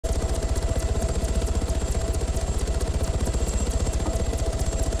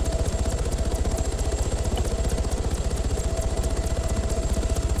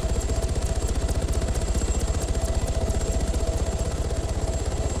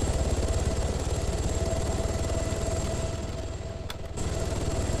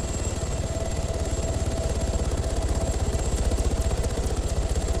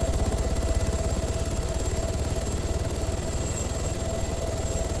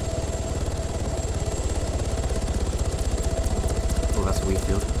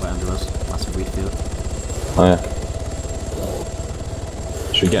under us. Massive weed field. Oh yeah.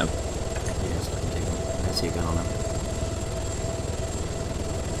 Should we get him? Yes, I can take him. Let's see a gun on him.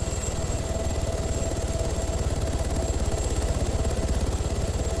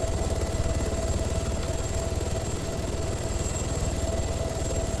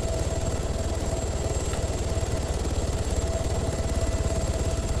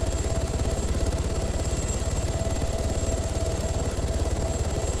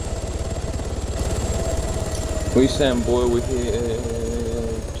 We saying, boy, we're here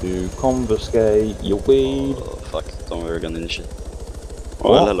to confiscate your weed. Oh, fuck, don't worry, gonna initiate.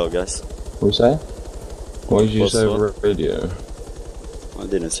 What? Well, hello guys. What you say? What did you What's say over what? radio? I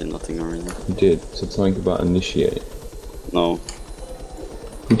didn't say nothing already. You did. Said something about initiate. No.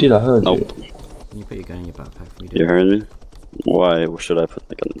 You did, I heard Nope. you. Can you put your gun in your backpack for me? You heard me? Why should I put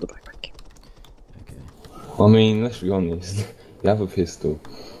my gun in the backpack? Okay. I mean, let's be honest. You have a pistol.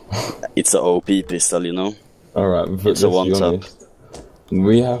 It's a OP pistol, you know? Alright, but It's a let's be one-tap. honest.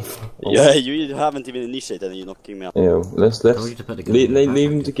 We have... Yeah, you haven't even initiated and you're knocking me out. Yeah, let's told you to put the gun in your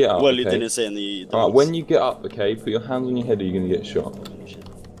leave him backpack. to get up, Well, you okay? didn't say any... Alright, when you get up, okay, put your hands on your head or you're gonna get shot.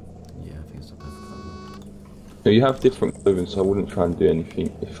 Yeah, I think it's a perfect. No, you have different clothing, so I wouldn't try and do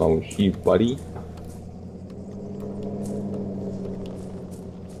anything if I was you, buddy.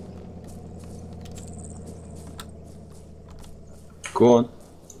 Go on.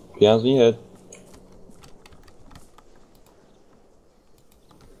 Put your hands on your head.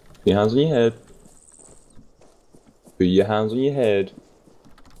 Put your hands on your head. Put your hands on your head.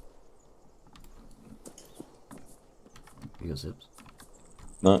 You got zips?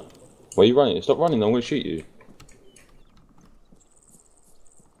 No. Why are you running? Stop running, I'm gonna shoot you.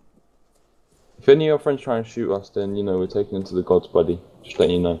 If any of your friends try and shoot us, then, you know, we're taking them to the gods, buddy. Just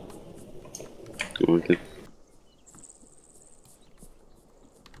letting you know. Okay.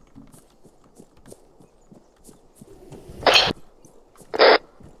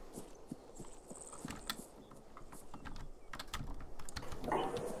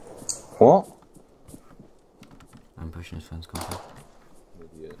 What? I'm pushing his phone's contact.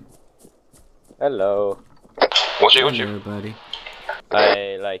 Hello. What's Hello, buddy.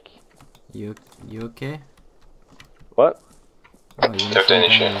 I like. You okay? What? Oh, you're in the same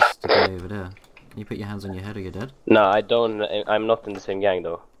gang as the guy over there. Can you put your hands on your head or you're dead? No, I don't. I'm not in the same gang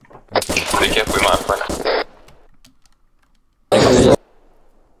though. Be careful, my friend.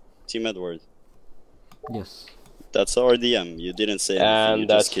 Team Edward. Yes. That's RDM, you didn't say anything, you And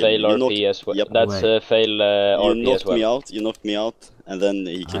that's just killed me. fail You knocked- RP as well. Yep. That's Wait. fail You RP as knocked me well. out, and then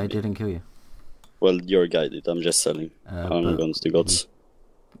he killed I me. didn't kill you. Well, your guy did, I'm just selling. I'm But guns to gods.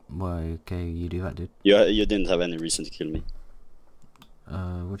 why, okay, you do that, dude. You didn't have any reason to kill me.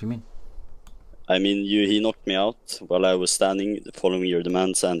 What do you mean? I mean, he knocked me out while I was standing, following your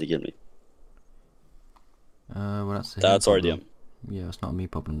demands, and he killed me. Well, that's That's him RDM. problem. Yeah, it's not a me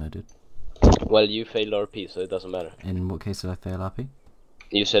problem, though, dude. Well, you failed RP, so it doesn't matter. In what case did I fail RP?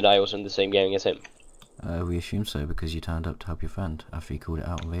 You said I was in the same gang as him. We assume so because you turned up to help your friend after he called it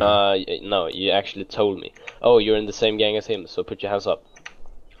out on radio. No, you actually told me. Oh, you're in the same gang as him, so put your hands up.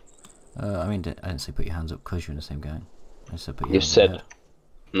 I mean, I didn't say put your hands up because you're in the same gang. I said put your You hands on your said. head.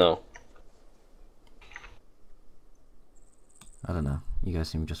 No. I don't know. You guys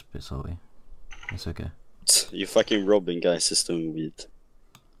seem just a bit salty. It's okay. You fucking robbing guys is doing weed.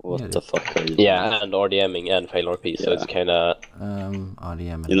 What Yeah, the fuck are you doing? Yeah, and RDMing and fail RP, so Yeah. it's kinda.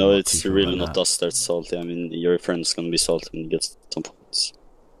 RDM. You know, I'm not it's too sure really about not that. us that's salty. I mean, your friend's gonna be salty when he gets some points.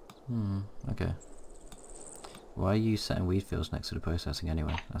 Okay. Why are you setting weed fields next to the processing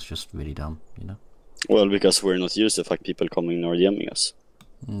anyway? That's just really dumb, you know? Well, because we're not used to fuck people coming and RDMing us.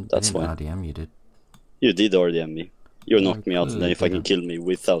 That's I didn't why. RDM you did. You did RDM me. You No, knocked me out and then you clearly fucking killed me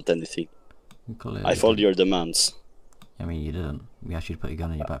without anything. Clearly I followed didn't. your demands. I mean, you didn't. We asked you to put your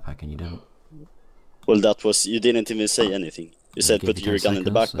gun in your backpack and you didn't. Well, that was... You didn't even say anything. You said gave put you your 10 gun in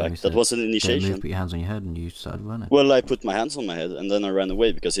the seconds, and we backpack. said, That was an Don't move, initiation. put your hands on your head and you started running. Well, I put my hands on my head and then I ran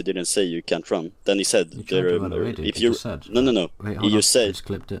away because he didn't say you can't run. Then he said, You tried to run away, dude. if You you... just said. No. Wait, He hold on. just I said... just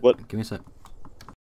clipped it. What? Give me a sec.